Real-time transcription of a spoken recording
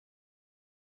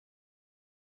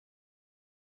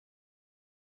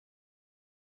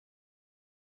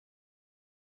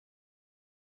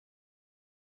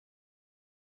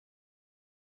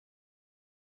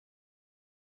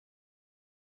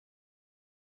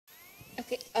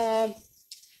Okay.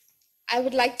 I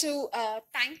would like to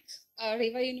thank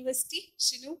REVA University,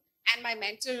 Shinu, and my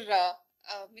mentor,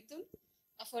 Mithun,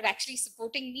 for actually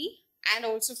supporting me and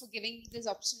also for giving me this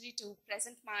opportunity to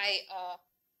present my,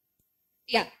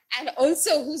 and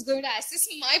also who's going to assist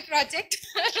my project,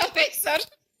 Ramesh sir,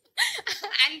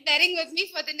 and bearing with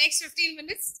me for the next 15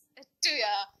 minutes to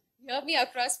hear me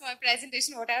across my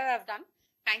presentation, whatever I've done.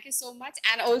 Thank you so much.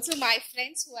 And also my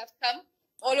friends who have come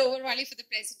all over only for the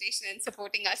presentation and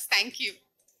supporting us. Thank you.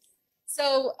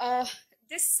 So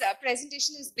this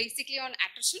presentation is basically on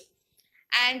attrition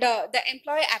and the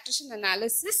employee attrition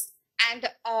analysis, and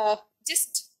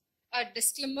just a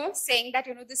disclaimer saying that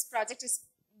this project is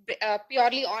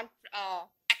purely on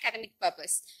academic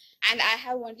purpose, and I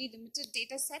have only limited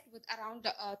data set with around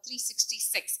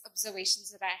 366 observations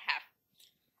that I have.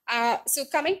 So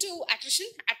coming to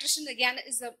attrition again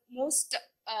is the most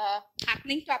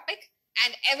happening topic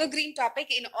and evergreen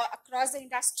topic in across the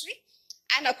industry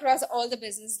and across all the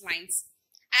business lines.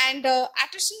 And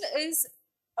attrition is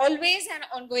always an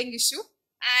ongoing issue,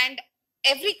 and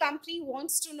every company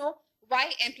wants to know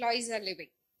why employees are leaving.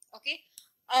 Okay,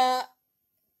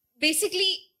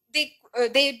 basically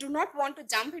they do not want to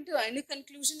jump into any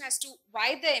conclusion as to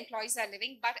why the employees are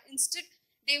leaving, but instead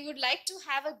they would like to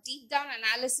have a deep down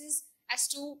analysis as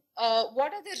to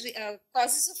what are the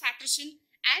causes of attrition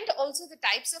and also the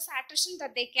types of attrition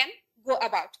that they can go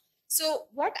about. So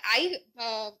what I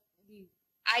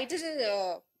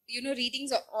did,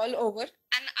 readings all over,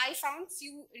 and I found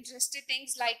few interesting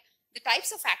things like the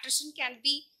types of attrition can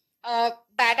be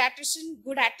bad attrition,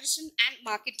 good attrition, and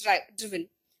market driven.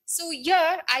 So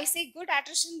here I say good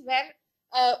attrition where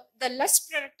the less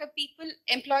productive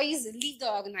employees leave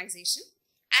the organization,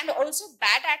 and also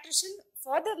bad attrition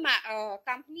for the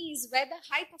companies where the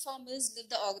high performers leave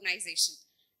the organization,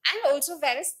 and also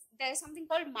there is something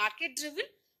called market driven.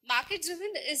 Market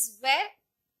driven is where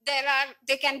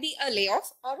there can be a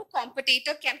layoff or a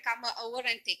competitor can come over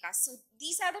and take us. So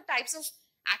these are the types of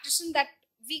attrition that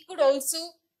we could also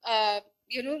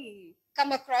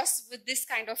come across with this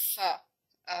kind of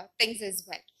things as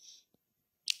well.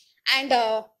 And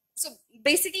so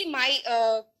basically my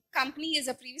company is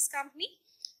a previous company,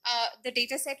 the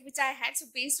data set which I had, so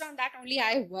based on that only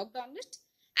I worked on it.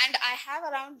 And I have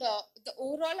around the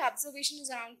overall observation is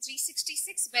around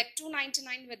 366, where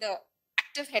 299 were the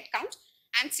active headcount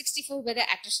and 64 were the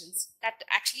attritions that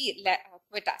actually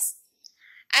quit us.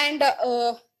 And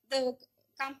the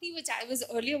company which I was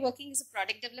earlier working is a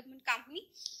product development company.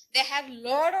 They have a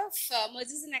lot of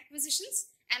mergers and acquisitions,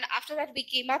 and after that we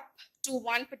came up to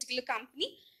one particular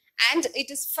company, and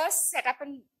it is first set up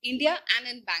in India and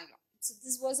in Bangalore. So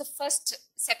this was the first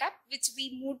setup which we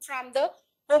moved from the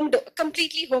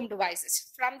completely home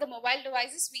devices. From the mobile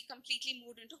devices, we completely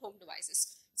moved into home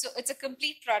devices. So it's a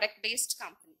complete product-based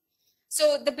company.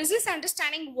 So the business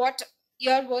understanding what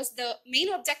here was the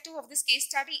main objective of this case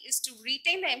study is to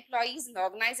retain the employees in the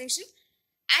organization.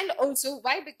 And also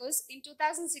why? Because in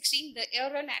 2016, the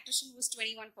year-end attrition was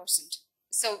 21%.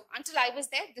 So until I was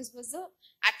there, this was the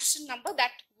attrition number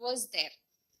that was there.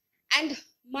 And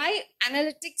my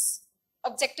analytics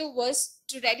objective was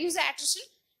to reduce the attrition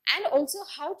and also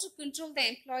how to control the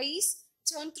employees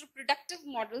turn through productive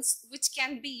models which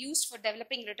can be used for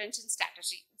developing retention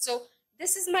strategy. So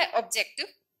this is my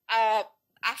objective.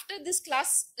 After this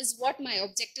class is what my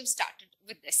objective started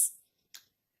with this.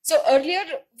 So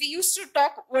earlier we used to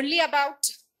talk only about,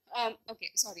 I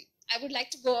would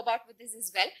like to go about with this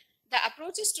as well. The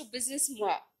approaches to business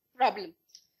problem.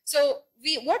 So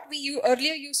what we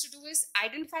earlier used to do is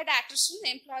identify the attrition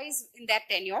employees in their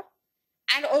tenure,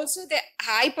 and also the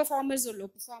high performers or low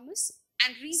performers,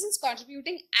 and reasons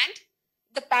contributing, and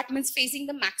departments facing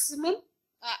the maximum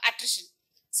attrition.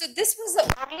 So this was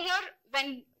earlier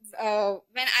when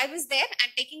I was there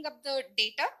and taking up the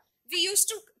data, we used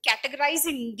to categorize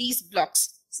in these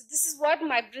blocks. So this is what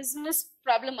my business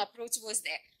problem approach was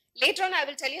there. Later on, I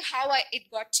will tell you how it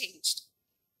got changed.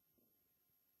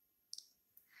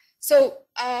 So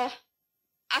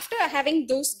after having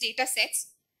those data sets,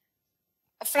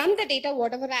 from the data,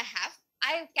 whatever I have,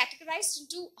 I categorized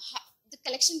into the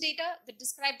collection data, the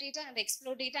describe data, and the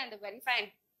explore data, and the verify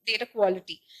and data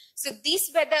quality. So these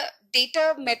were the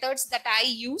data methods that I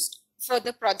used for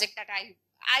the project that I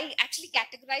actually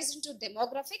categorized into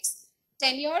demographics,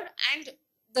 tenure, and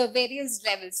the various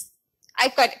levels. I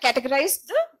categorized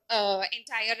the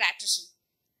entire attrition.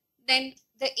 Then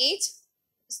the age,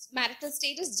 marital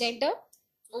status, gender,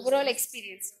 overall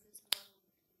experience.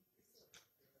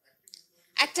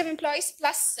 Active employees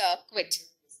plus quit.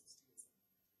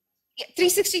 Yeah,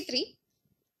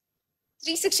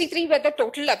 363 were the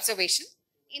total observation.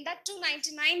 In that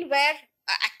 299 were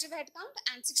active headcount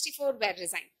and 64 were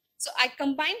resigned. So I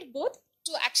combined both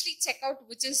to actually check out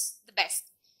which is the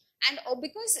best. And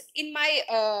because in my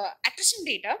attrition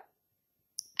data,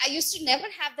 I used to never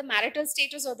have the marital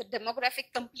status or the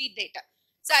demographic complete data.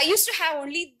 So I used to have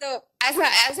only the,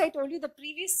 as I told you, the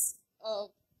previous,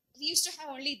 we used to have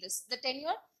only this, the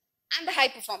tenure and the high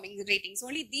performing ratings.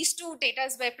 Only these two data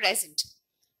were present.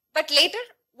 But later,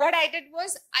 what I did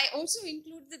was I also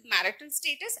included the marital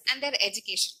status and their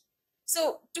education.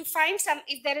 So to find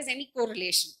if there is any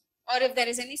correlation or if there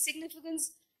is any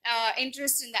significance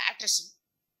interest in the attrition.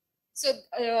 So,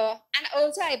 and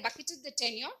also I bucketed the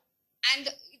tenure and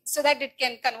so that it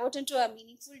can convert into a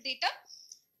meaningful data,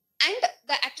 and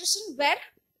the attrition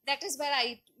that is where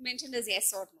I mentioned as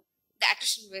yes or no. The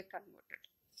attrition were converted.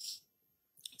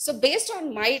 So based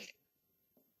on my,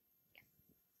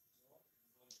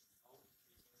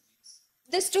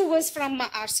 this too was from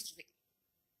our survey.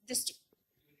 This too.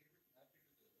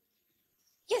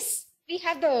 Yes, we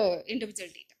have the individual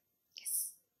data.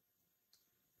 Yes.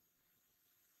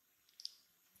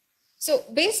 So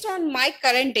based on my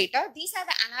current data, these are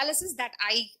the analysis that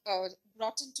I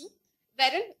brought into,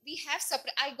 wherein we have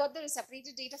I got the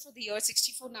separated data for the year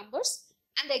 64 numbers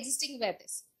and the existing were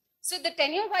this. So the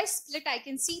tenure-wise split, I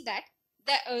can see that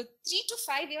the 3 to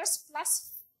 5 years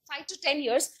plus 5 to 10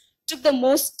 years took the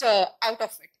most out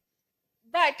of it.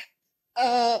 But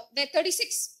the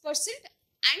 36%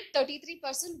 and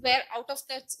 33% were out of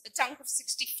the chunk of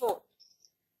 64.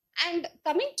 And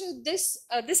coming to this,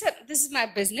 this is my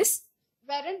business,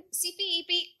 wherein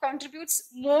CPEP contributes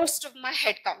most of my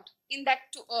headcount. In that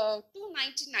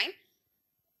 299,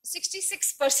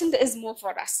 66% is more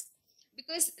for us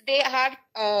because they are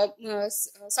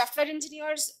software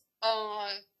engineers,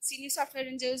 senior software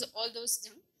engineers, all those.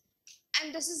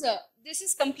 And this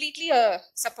is completely a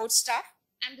support staff,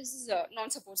 and this is a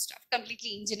non-support staff,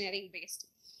 completely engineering based.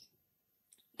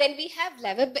 Then we have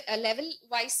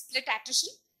level-wise split attrition,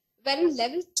 wherein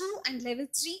level 2 and level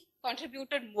 3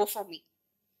 contributed more for me,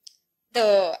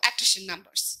 the attrition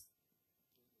numbers.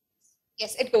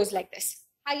 Yes, it goes like this.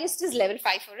 Highest is level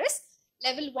 5 for us,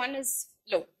 level 1 is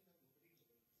low.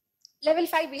 Level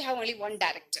 5, we have only one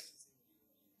director.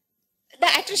 The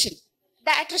attrition.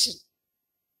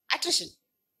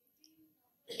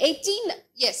 18,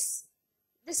 yes.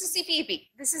 This is CPEP.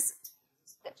 This is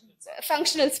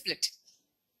functional split.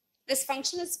 This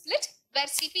functional split where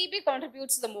CPEP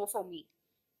contributes the more for me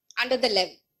under the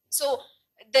level. So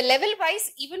the level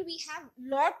wise, even we have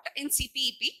lot in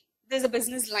CPEP. There's a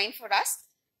business line for us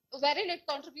wherein it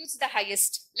contributes the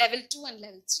highest, level 2 and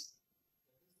level 3.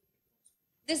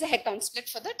 This is a headcount split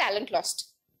for the talent lost.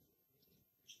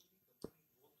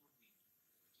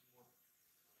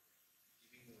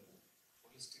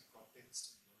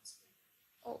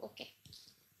 Oh, okay.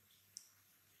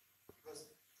 Because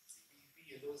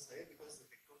CPEP yellow is higher because the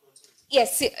headcount also is.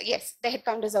 Yes, the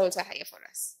headcount is also higher for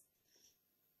us.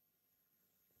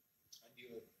 And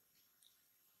your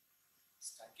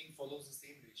stacking follows the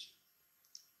same ratio.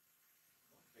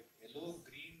 Like yellow,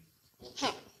 green,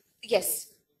 purple. Yes.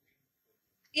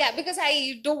 Yeah, because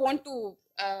I don't want to.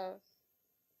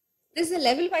 This is a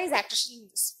level-wise attrition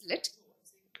split.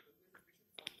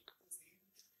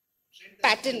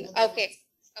 Pattern. Okay.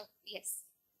 Oh, yes.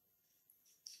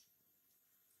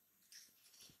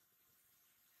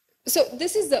 So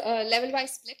this is the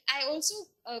level-wise split. I also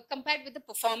compared with the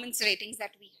performance ratings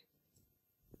that we have.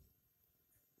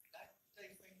 That I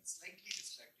find slightly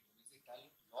distracting. You say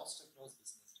talent lost across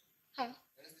business. Huh.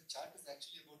 Whereas the chart is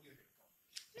actually about your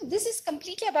headcount. No, this is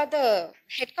completely about the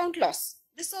headcount loss.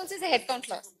 This also is a headcount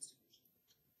loss.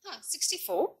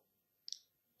 64.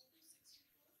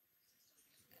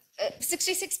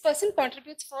 66%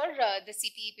 contributes for the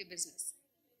CPEP business.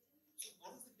 So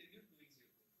what is the tenure doing here?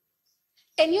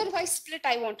 Tenure-wise split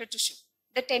I wanted to show.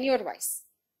 The tenure-wise.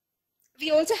 We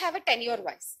also have a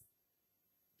tenure-wise.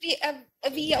 We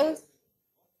also.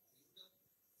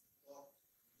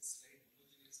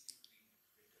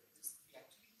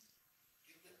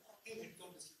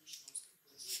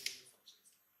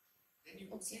 Then you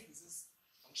would say this is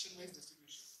function-wise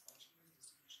distribution,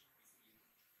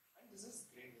 and this is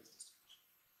grade-wise distribution.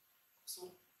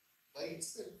 So by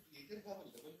itself, we either have a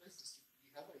level-wise distribution, we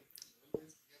have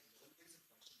level-wise and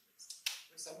function-wise.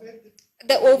 But somewhere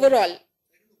the overall.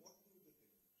 I don't know what to do with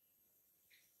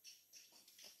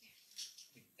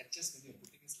it. That's just when you're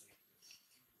putting a slide.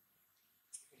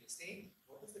 When you're saying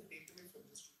what is the takeaway from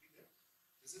this should be there.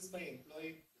 This is my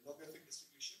employee demographic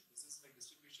distribution. This is my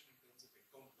distribution in terms of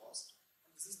headcount lost. And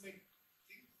this is my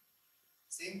thing.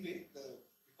 Same way, the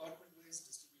department-wise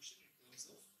distribution in terms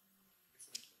of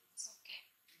different levels. Okay.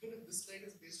 Even if this slide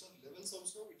is based on levels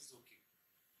also, it is okay.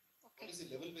 is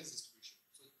a level-based distribution.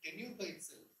 So tenure by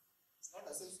itself is not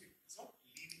associated, it's not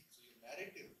leading. So your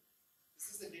narrative, this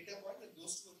is the data point and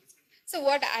those two are different. So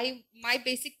what my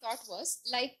basic thought was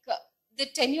like the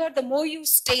tenure, the more you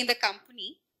stay in the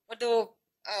company, or the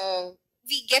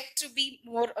we get to be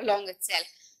more along itself.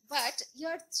 But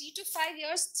your 3 to 5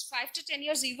 years, 5 to 10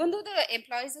 years, even though the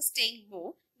employees are staying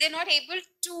more, they're not able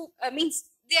to, means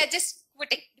they are just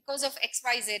quitting because of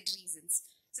XYZ reasons.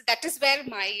 So that is where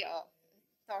my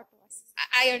thought was.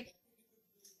 I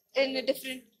in a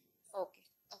different, okay,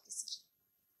 sir.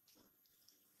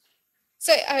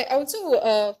 So I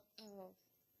also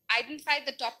identified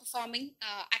the top performing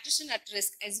attrition at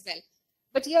risk as well.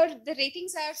 But here the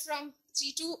ratings are from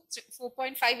 3 to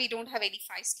 4.5. We don't have any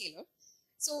 5 scalar.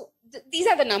 So these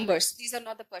are the numbers. These are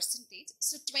not the percentage.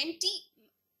 So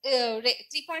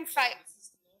 3.5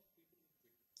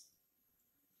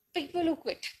 people who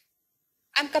quit.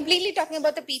 I'm completely talking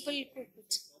about the people who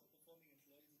quit.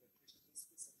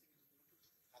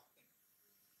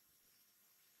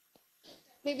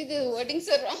 Maybe the wordings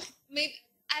are wrong. Maybe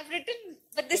I've written,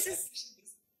 but this is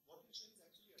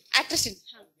attrition.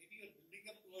 Maybe you're building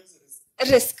up towards a risk.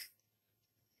 Risk.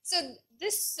 So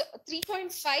this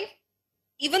 3.5,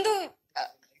 even though I want to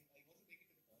make it a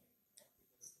point, not because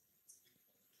it's a big point.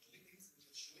 The only thing is when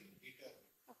you're showing data,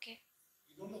 okay.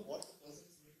 you don't know what the person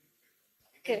is going to look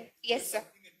at. Okay. Yes, sir.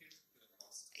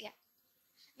 Yeah.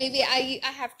 Maybe I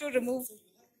have to remove. So you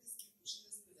have to just keep pushing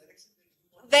us in the direction that you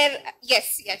want. Where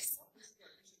yes.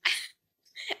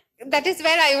 That is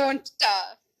where I want.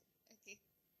 Okay.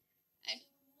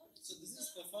 So this is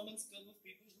performance curve of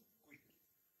people who quit.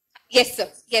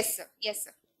 Yes, sir.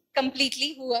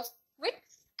 Completely who have quit,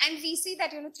 and we see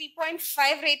that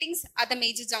 3.5 ratings are the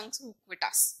major junks who quit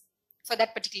us for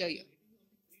that particular year.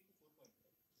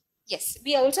 Yes,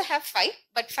 we also have 5,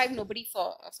 but 5 nobody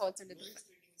falls under the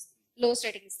lowest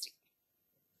rating is 3.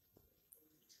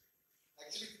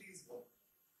 Actually, 3 is 1.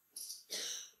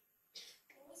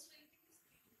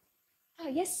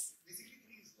 Yes. Basically,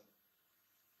 3 is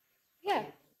 1.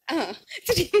 Yeah.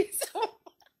 3 is 1.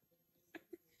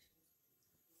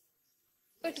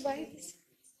 But why this?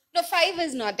 No, 5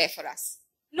 is not there for us.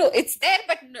 No, it's there,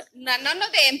 but none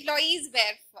of the employees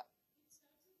were.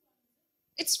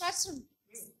 It starts from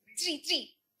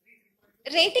 3.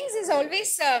 Ratings is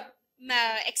always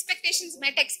expectations,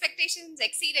 met expectations,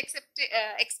 exceed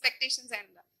expectations, and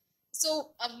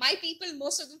so my people,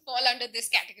 most of them fall under this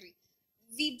category.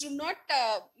 We do not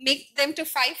make them to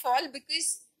 5 fall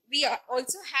because we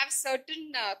also have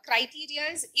certain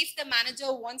criteria. If the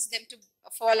manager wants them to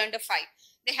fall under 5,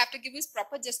 they have to give us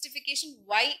proper justification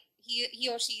why he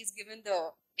or she is given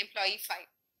the employee 5.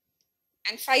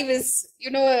 And 5 is,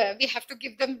 we have to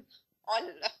give them all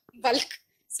bulk.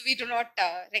 So we do not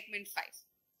recommend 5.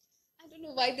 I don't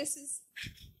know why this is.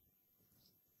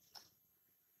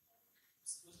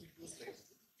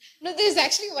 No, there is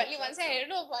actually only one side. I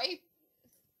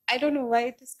don't know why.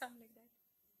 It has come like that.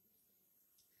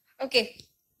 Okay,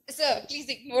 so please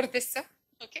ignore this, sir.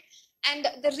 Okay, and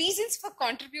the reasons for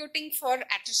contributing for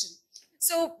attrition.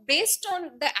 So based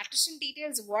on the attrition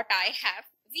details, what I have,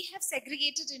 we have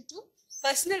segregated into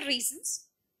personal reasons,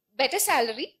 better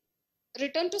salary,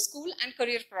 return to school, and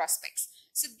career prospects.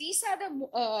 So these are the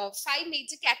 5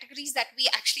 major categories that we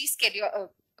actually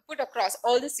put across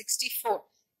all the 64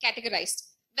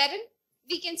 categorized, wherein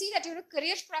we can see that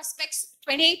career prospects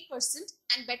 28%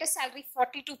 and better salary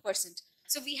 42%.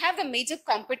 So we have the major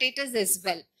competitors as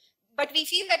well. But we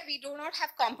feel that we do not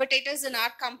have competitors in our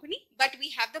company, but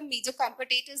we have the major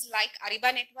competitors like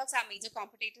REVA Networks are major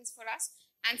competitors for us,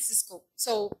 and Cisco.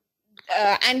 So,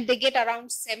 and they get around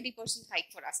 70%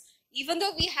 hike for us. Even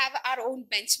though we have our own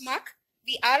benchmark,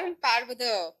 we are on par with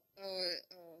the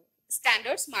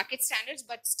standards, market standards,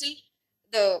 but still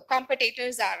the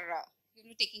competitors are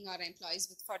taking our employees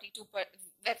with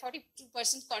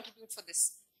 42% contribute for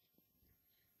this.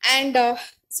 And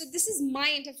so this is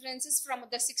my interferences from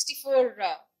the 64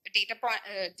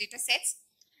 data sets.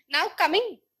 Now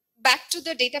coming back to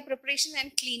the data preparation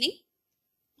and cleaning,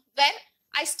 where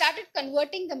I started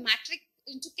converting the matrix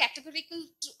into categorical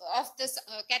of this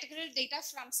categorical data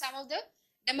from some of the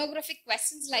demographic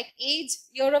questions like age,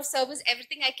 year of service,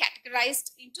 everything I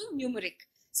categorized into numeric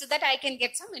so that I can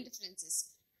get some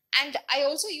interferences. And I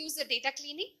also use the data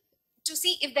cleaning to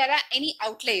see if there are any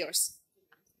outliers.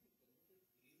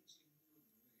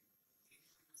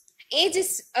 Age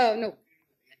is, no,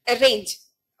 a range,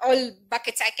 all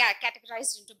buckets, I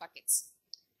categorized into buckets.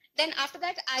 Then after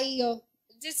that, I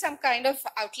did some kind of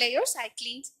outliers, I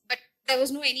cleaned, but there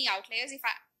was no any outliers. If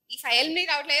I eliminate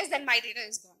outliers, then my data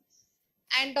is gone.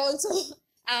 And also,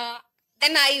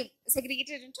 then I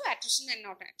segregated into attrition and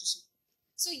not attrition.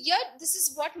 So here, this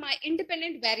is what my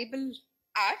independent variable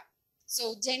are.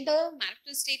 So gender,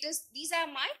 marital status, these are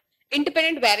my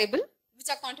independent variable which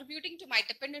are contributing to my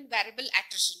dependent variable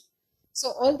attrition.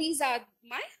 So all these are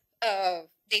my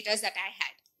data that I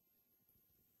had.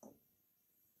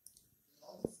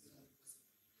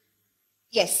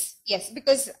 Yes,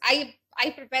 because I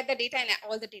prepared the data and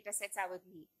all the data sets are with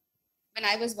me when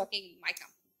I was working in my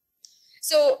company.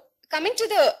 So coming to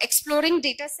the exploring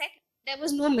data set, there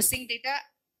was no missing data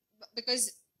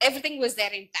because everything was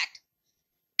there intact.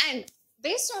 And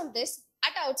based on this,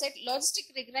 at outset,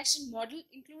 logistic regression model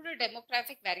included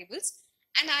demographic variables,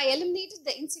 and I eliminated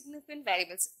the insignificant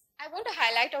variables. I want to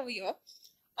highlight over here,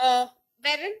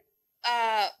 wherein,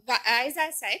 as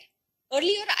I said,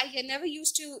 earlier I never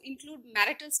used to include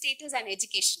marital status and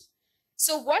education.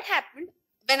 So what happened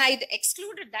when I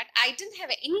excluded that, I didn't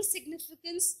have any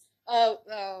significance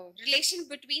relation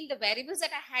between the variables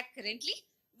that I had currently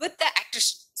with the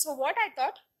attrition. So what I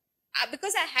thought,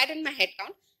 because I had in my head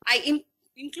count, I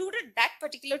included that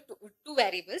particular two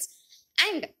variables,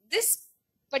 and this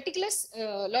particular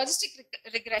logistic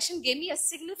regression gave me a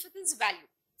significance value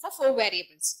for 4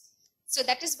 variables. So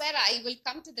that is where I will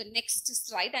come to the next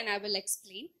slide and I will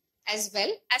explain as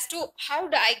well as to how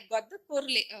I got the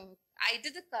correlation. I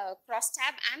did the cross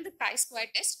tab and the chi-square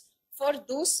test for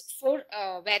those 4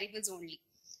 variables only.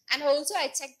 And also I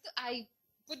checked, I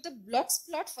put the blocks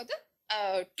plot for the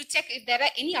to check if there are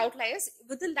any outliers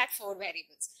within that 4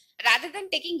 variables. Rather than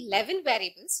taking 11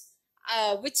 variables,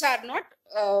 which are not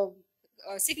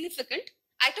significant,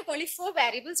 I took only 4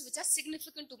 variables which are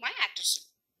significant to my attrition.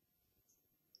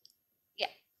 Yeah.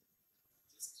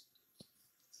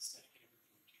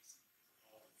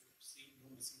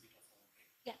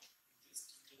 Yeah.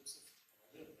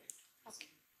 Okay.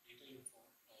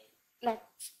 Not.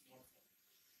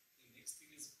 The next thing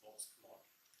is box plot.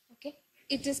 Okay.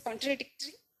 It is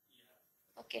contradictory.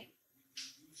 Yeah. Okay.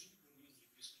 We usually don't use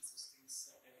regression systems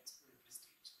at an exploratory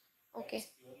stage. Okay.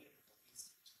 Purely at a talking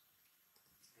stage.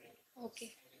 Right?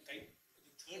 Okay. The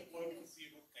third point would be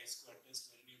about chi-square test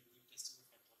when you're doing testing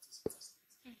of hypothesis and such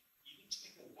things.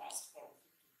 Eventually, the last part of it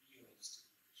would be a logistic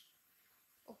regression.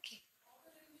 Okay.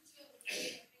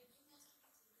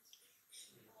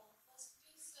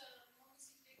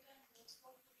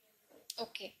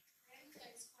 Okay.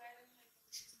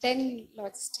 Then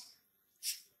logistic.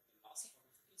 The last part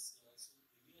of it is, so when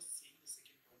you are saying the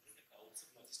second point, that the outset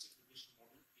logistic regression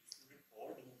model included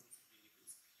all demographic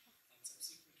variables and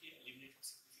subsequently eliminated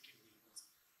significant variables.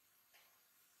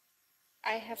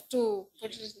 I have to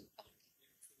put it. That's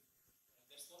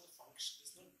not the function.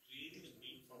 It's not really the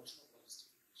main function of logistic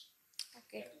regression.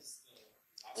 Okay. That is the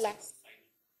last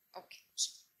finding. Okay.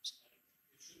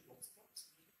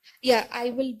 Yeah, I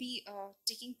will be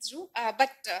taking through.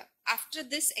 But after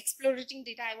this explorating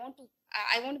data, I want to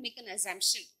make an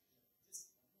assumption.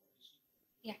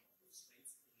 Yeah.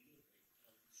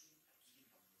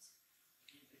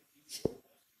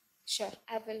 Sure.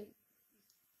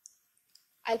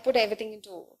 I'll put everything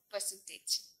into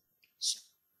percentage. Sure.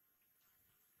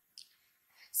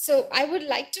 So I would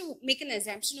like to make an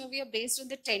assumption over here based on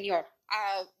the tenure,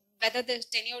 whether the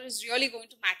tenure is really going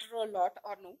to matter a lot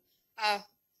or no.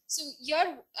 So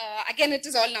here, again, it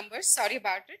is all numbers. Sorry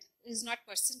about it. It is not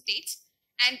percentage.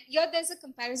 And here there's a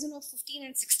comparison of 15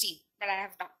 and 16 that I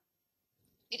have done.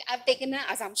 I've taken an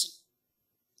assumption.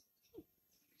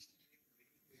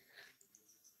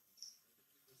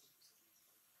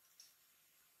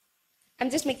 I'm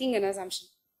just making an assumption.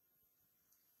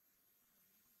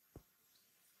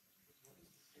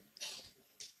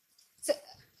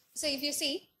 So if you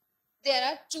see, there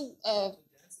are 2.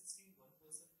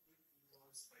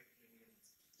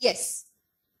 Yes,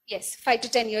 5 to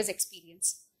 10 years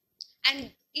experience.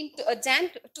 And in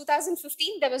Jan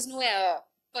 2015, there was no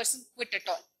person quit at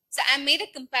all. So I made a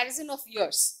comparison of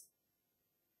years.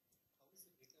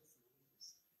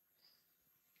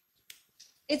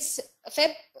 It's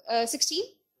Feb 16,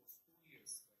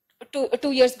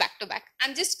 2 years back to back.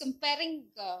 I'm just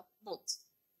comparing both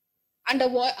under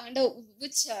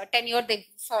which tenure they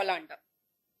fall under.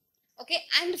 Okay,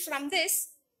 and from this.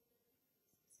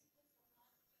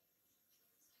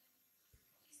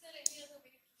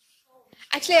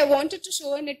 Actually, I wanted to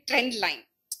show in a trend line.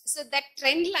 So that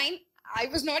trend line, I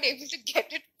was not able to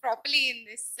get it properly in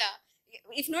this.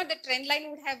 If not, the trend line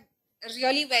would have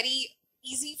really very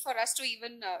easy for us to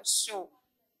even show.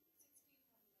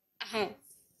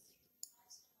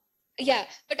 Yeah,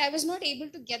 but I was not able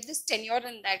to get this tenure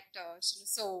in that.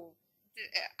 So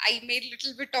I made a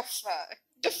little bit of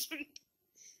different.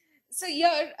 So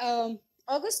here,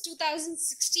 August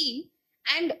 2016,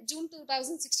 and June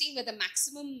 2016 were the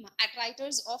maximum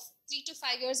attritions of 3 to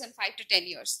 5 years and 5 to 10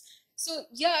 years. So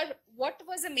here, what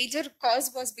was a major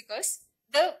cause was because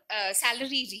the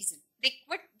salary reason. They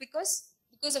quit because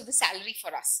of the salary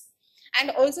for us. And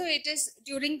also it is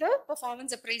during the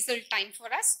performance appraisal time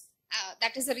for us.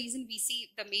 That is the reason we see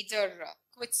the major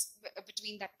quits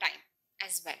between that time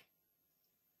as well.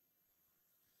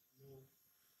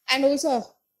 And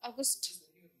also August.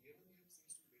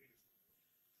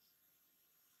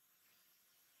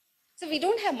 So we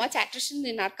don't have much attrition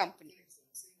in our company.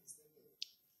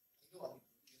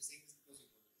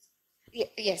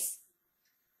 Yes.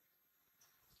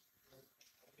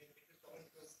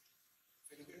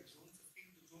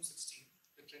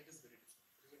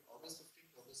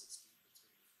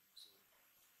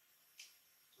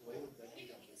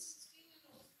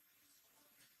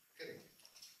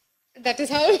 That is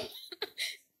how.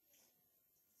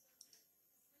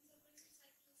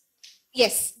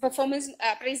 Yes, performance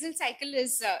appraisal cycle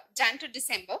is Jan to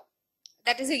December.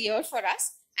 That is a year for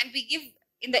us, and we give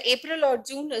in the April or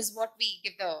June is what we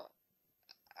give the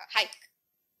hike.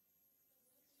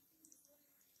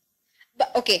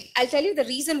 But okay, I'll tell you the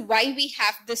reason why we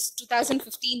have this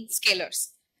 2015 scalers.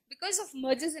 Because of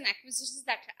mergers and acquisitions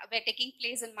that were taking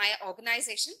place in my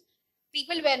organization,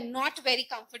 people were not very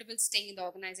comfortable staying in the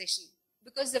organization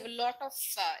because there were a lot of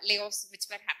layoffs which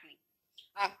were happening.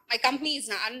 My company is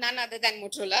none other than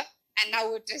Motorola, and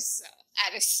now it is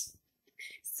Aris.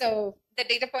 So the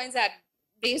data points are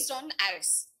based on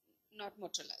Aris, not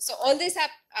Motorola. So all these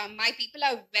are, my people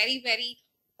are very, very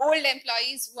old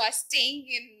employees who are staying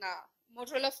in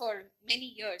Motorola for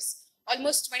many years.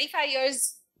 Almost 25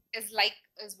 years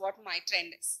is what my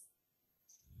trend is.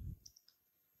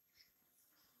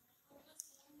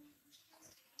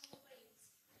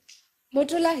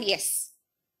 Motorola, yes.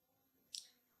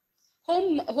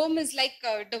 Home is like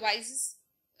devices,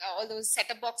 all those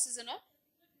setup boxes and all.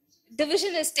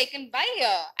 Division is taken by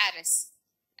Aris.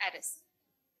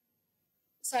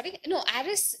 Sorry, no,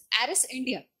 Aris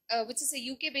India, which is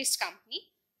a UK based company.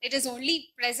 It is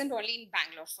only present only in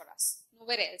Bangalore for us,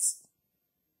 nowhere else.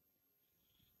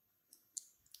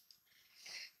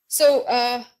 So,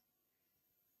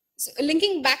 so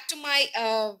linking back to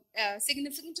my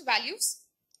significant values,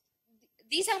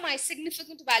 these are my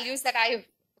significant values that I have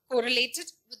correlated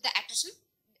with the attrition,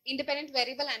 independent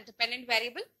variable and dependent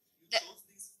variable.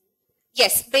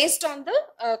 Yes, based on the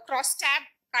cross-tab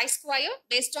chi-square,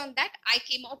 based on that, I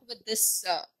came out with this,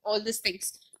 all these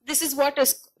things. This is what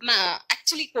is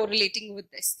actually correlating with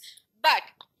this. But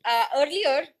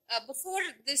earlier, before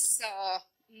this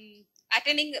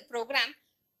attending the program,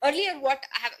 earlier what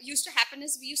used to happen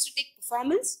is we used to take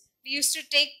performance, we used to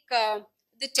take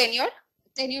the tenure.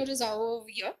 Tenure is over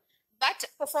here. But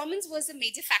performance was a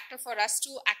major factor for us to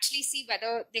actually see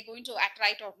whether they're going to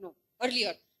attrite or no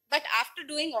earlier. But after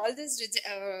doing all this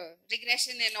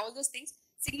regression and all those things,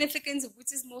 significance,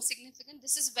 which is more significant,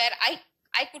 this is where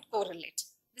I could correlate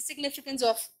the significance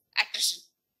of attrition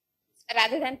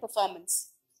rather than performance.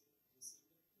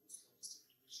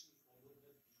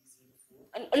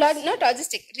 Not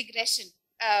logistic, regression,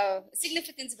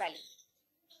 significance value.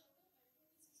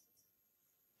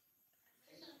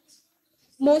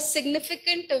 Most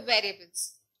significant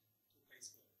variables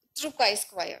through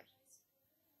chi-square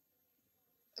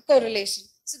correlation.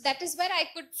 So that is where I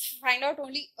could find out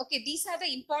only, okay, these are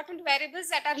the important variables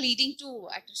that are leading to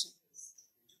attrition.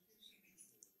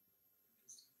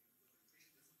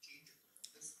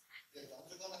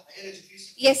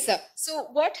 Yes, sir. So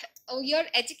what your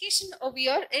education over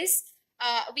here is,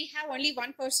 we have only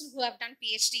one person who have done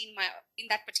PhD in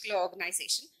that particular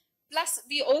organization. Plus,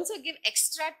 we also give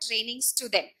extra trainings to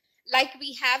them. Like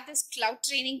we have this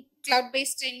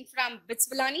cloud-based training from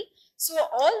Bitsbilani. So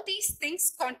all these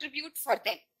things contribute for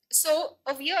them. So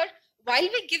over here, while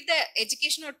we give the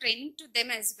education or training to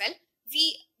them as well,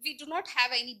 we do not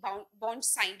have any bond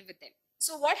signed with them.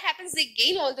 So what happens, they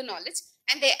gain all the knowledge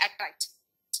and they attract.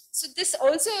 So this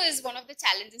also is one of the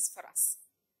challenges for us.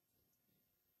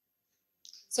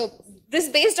 So this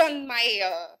based on my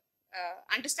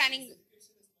understanding.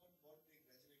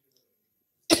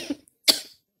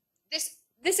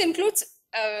 This includes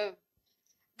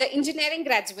the engineering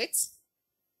graduates.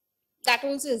 That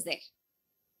also is there.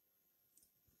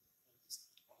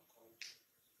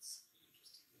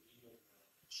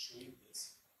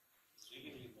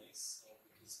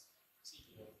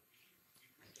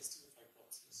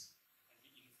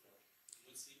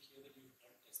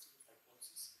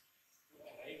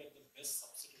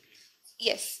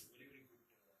 Yes.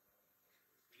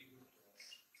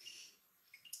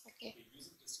 Okay.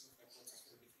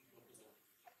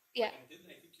 Yeah. And then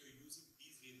I think you're using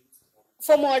these variables.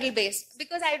 for model based,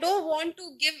 because I don't want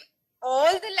to give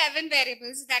all the 11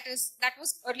 variables that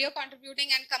was earlier contributing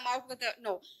and come out with a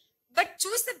no, but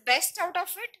choose the best out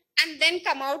of it and then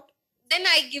come out. Then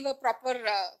I give a proper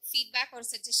feedback or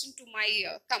suggestion to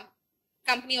my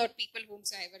company or people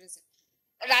whomsoever is it,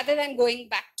 rather than going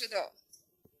back to the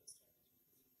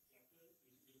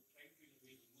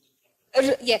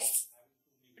yes,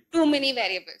 too many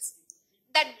variables.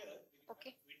 That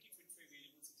okay.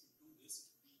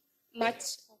 Much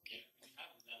okay.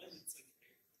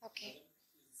 Okay.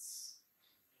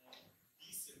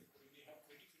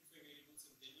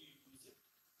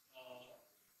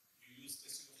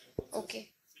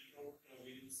 Okay.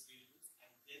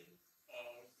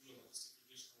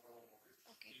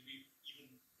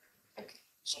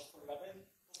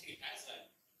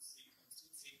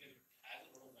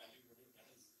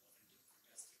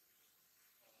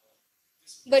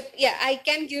 But yeah, I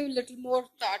can give a little more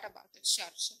thought about it. Sure,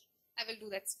 sure. I will do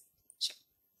that. Sure.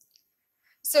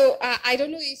 So I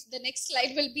don't know if the next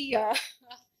slide will be,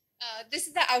 this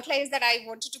is the outliers that I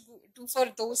wanted to do for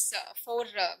those four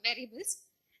variables.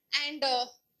 And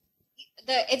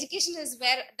the education is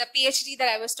where the PhD that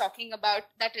I was talking about,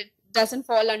 that it doesn't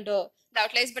fall under the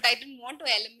outliers, but I didn't want to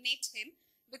eliminate him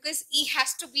because he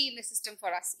has to be in the system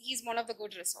for us. He's one of the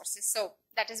good resources. So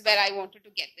that is where I wanted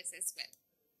to get this as well.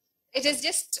 It is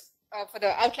just for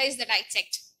the outliers that I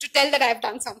checked to tell that I've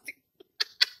done something.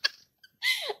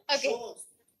 Okay.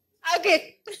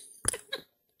 Okay.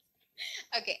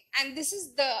 Okay. And this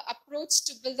is the approach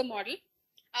to build the model.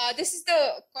 This is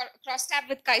the crosstab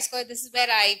with chi-square. This is where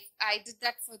I did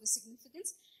that for the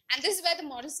significance. And this is where the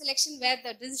model selection, where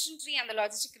the decision tree and the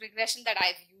logistic regression that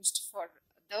I've used for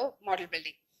the model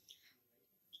building.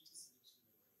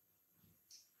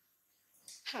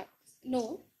 Huh.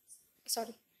 No,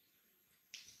 sorry.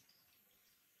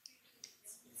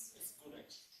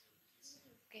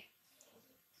 Okay.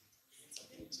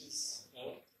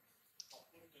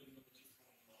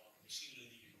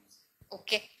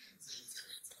 Okay.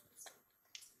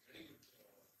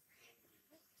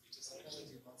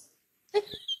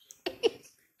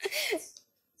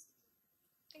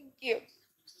 Thank you.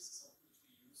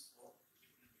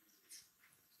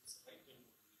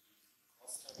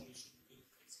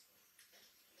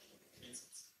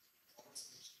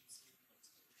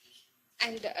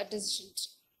 And a decision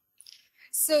tree.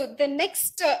 So the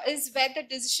next is where the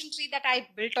decision tree that I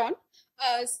built on.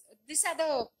 These are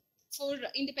the four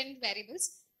independent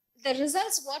variables. The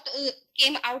results, what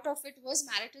came out of it was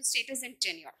marital status and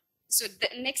tenure. So the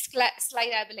next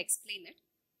slide I will explain it.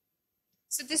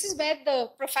 So this is where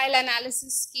the profile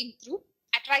analysis came through,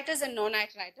 attritis and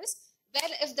non-attritis,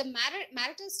 where if the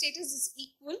marital status is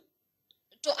equal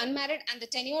to unmarried and the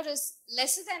tenure is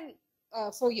lesser than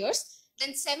 4 years,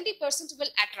 then 70% will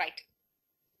attrite.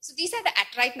 So these are the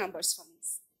attrite numbers for me.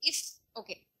 If,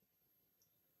 okay.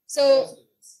 So,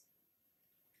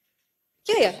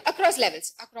 yeah, across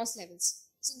levels.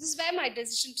 So this is where my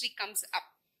decision tree comes up.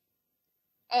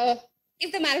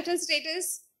 If the marital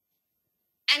status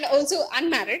and also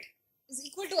unmarried is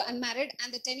equal to unmarried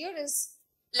and the tenure is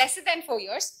lesser than 4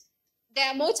 years, there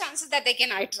are more chances that they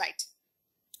can outright.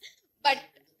 But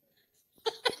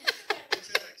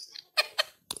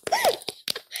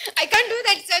I can't do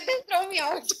that, sir. They'll throw me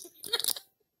out.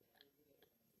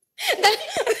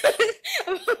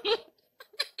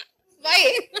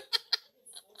 Why?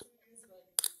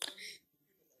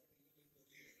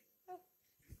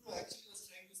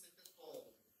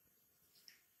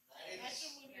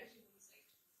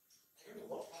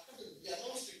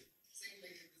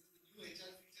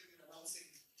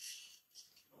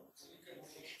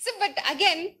 So, but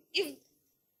again, if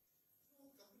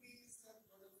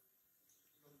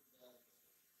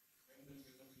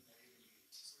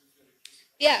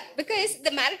yeah, because the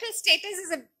marital status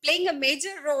is playing a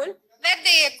major role where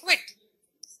they quit.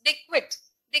 They quit.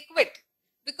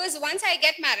 Because once I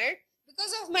get married,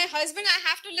 because of my husband, I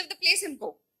have to leave the place and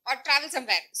go or travel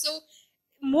somewhere. So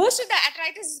most of the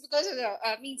attritis is because of the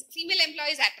means female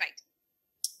employees attrite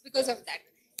because of that.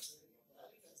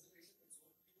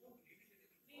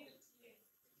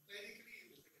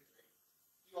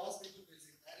 You ask people to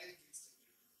visit marriage case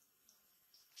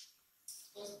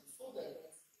because before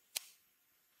that,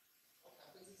 what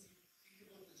happens is you think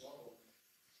about the job opening,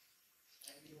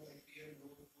 and you know, like PM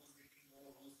no, who's making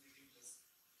more, who's making less.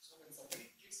 So when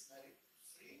somebody gets married,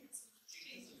 frame itself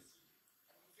changes,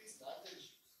 and you face larger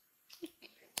issues.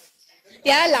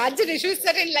 Yeah, larger issues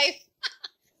are in life.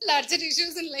 Larger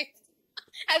issues in life.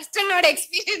 I've still not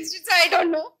experienced it, so I don't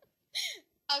know.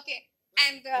 Okay,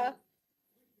 and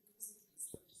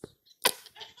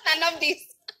none of these.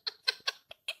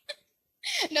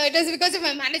 No, it was because of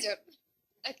my manager.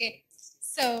 Okay,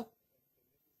 so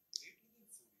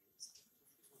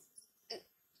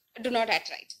do not add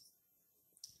right.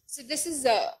 So this is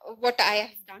what I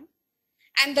have done.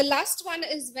 And the last one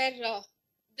is where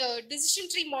the decision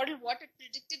tree model, what it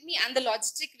predicted me, and the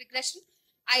logistic regression,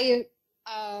 I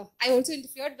also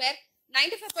interfered where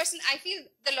 95% I feel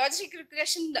the logistic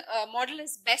regression model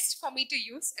is best for me to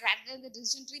use rather than the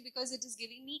decision tree because it is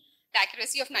giving me the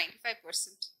accuracy of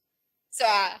 95%. So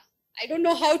I don't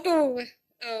know how to,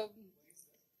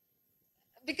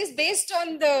 because based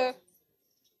on the,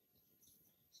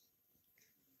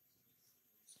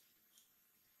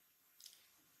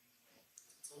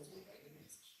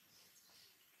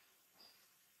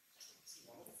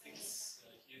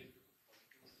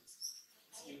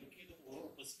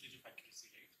 Percentage of accuracy,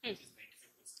 right? Which is 95%.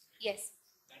 Right? yes.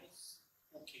 That is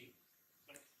okay.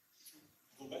 But if you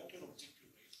go back to your objective,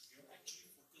 right, you're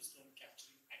actually focused on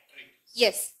capturing attrition.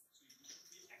 Yes. So you should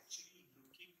be actually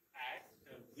looking at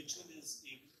which one is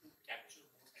able to capture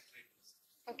more attrition.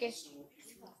 Okay. So if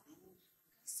you do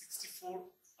 64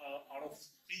 out of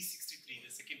 363, the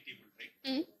second table, right,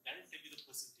 that will tell you the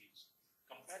percentage.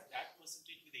 Compare that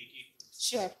percentage with 88%.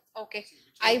 Sure. Okay. So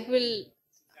I will.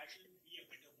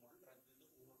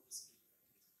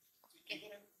 Even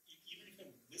if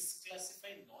I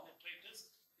misclassify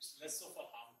non-attritus, it's less of a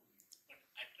harm to me. But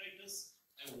attritus,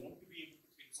 I want to be able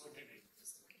to pinpoint it.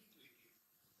 That's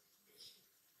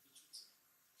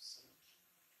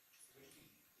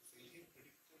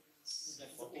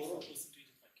the overall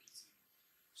percentage of accuracy.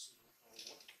 So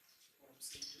what I'm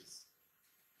saying is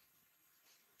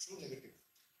true negative.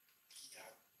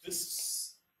 Yeah,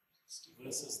 this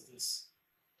versus this.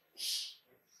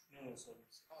 No, sorry.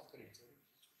 Correct.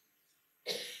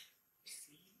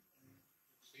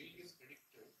 Failure is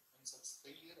predicted and such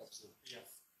failure observed. Yeah.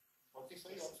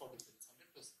 45 or 45,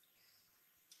 100%.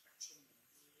 Actual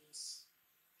numbers.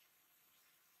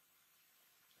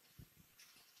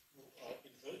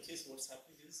 In her case, what's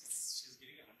happening is she's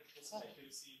getting 100%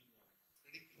 accuracy in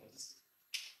predicting this,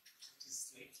 which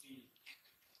is slightly.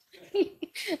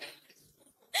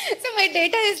 So my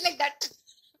data is like that.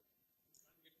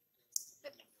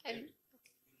 You'll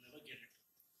never get it.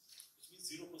 Which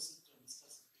means 0%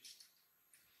 misclassification.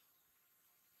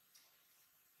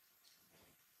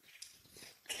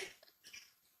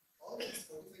 All these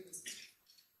 45 is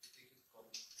take it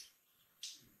common. It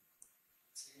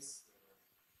says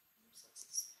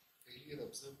success. Failure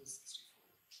observed is 64.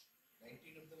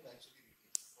 19 of them actually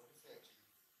retain. 45 actually.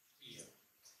 Yeah.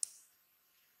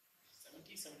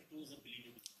 72 is a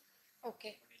believable.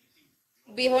 Okay.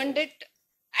 Beyond it,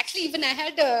 actually, even I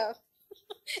had a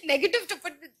negative to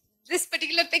put this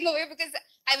particular thing away because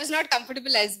I was not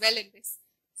comfortable as well in this.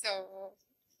 So,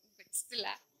 but still,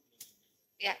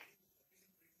 yeah.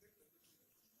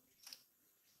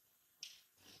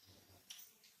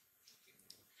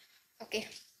 Okay.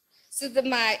 So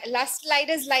my last slide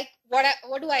is like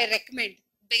what do I recommend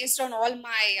based on all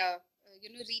my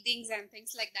readings and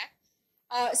things like that.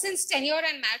 Since tenure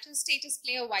and marital status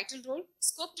play a vital role,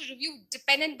 scope to review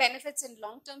dependent benefits and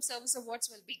long-term service awards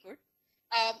will be good.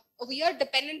 Over here,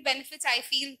 dependent benefits, I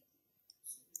feel.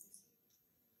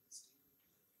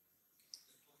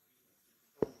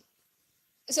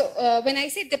 So when I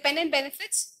say dependent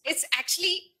benefits, it's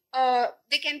actually,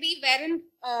 they can be wherein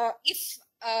if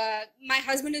my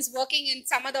husband is working in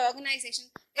some other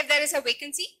organization, if there is a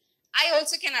vacancy, I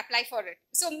also can apply for it.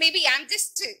 So maybe I'm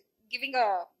just giving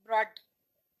a broad,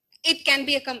 it can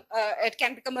become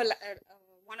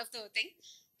one of the thing.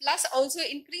 Plus also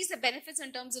increase the benefits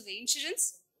in terms of the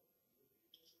insurance.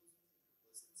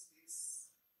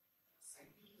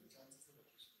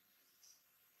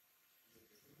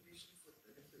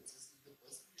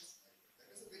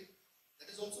 That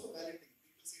is also a valid thing.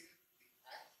 People say that the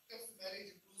act of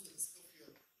marriage improves the risk of your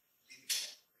leaving.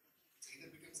 It's either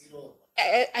becomes 0 or 1.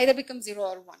 Either becomes 0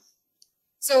 or 1.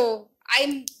 So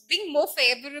I'm being more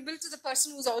favorable to the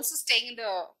person who's also staying in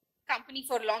the company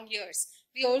for long years.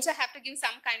 We also have to give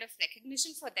some kind of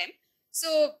recognition for them.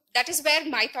 So that is where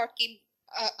my thought came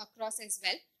across as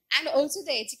well. And also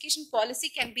the education policy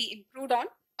can be improved on.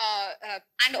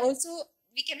 And also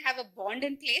we can have a bond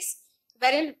in place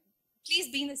wherein please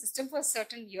be in the system for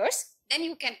certain years, then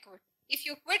you can quit. If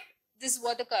you quit, this is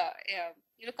what the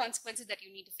consequences that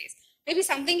you need to face. Maybe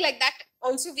something like that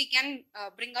also we can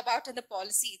bring about in the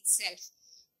policy itself.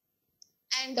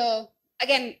 And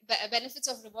again, benefits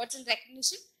of rewards and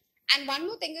recognition. And one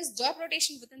more thing is job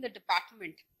rotation within the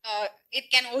department. It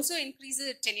can also increase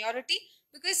the tenuity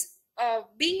because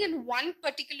being in one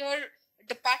particular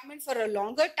department for a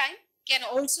longer time can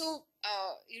also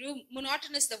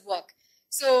monotonous the work.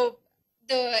 So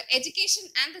the education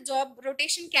and the job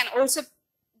rotation can also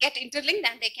get interlinked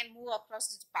and they can move across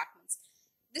the departments.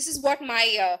 This is what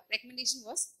my recommendation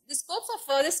was. The scope for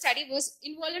further study was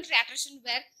involuntary attrition,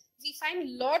 where we find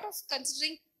a lot of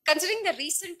considering the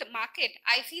recent market.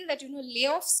 I feel that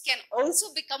layoffs can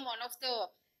also become one of the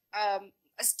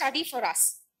a study for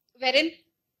us, wherein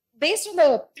based on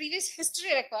the previous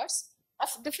history records of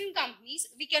different companies,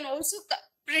 we can also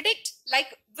predict like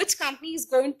which company is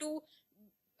going to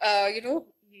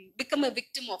become a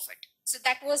victim of it. So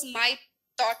that was my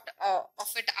thought of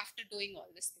it after doing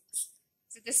all these things.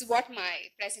 So this is what my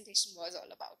presentation was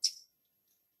all about.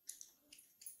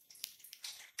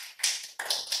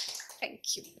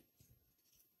 Thank you.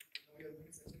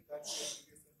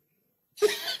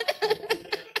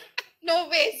 No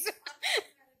ways.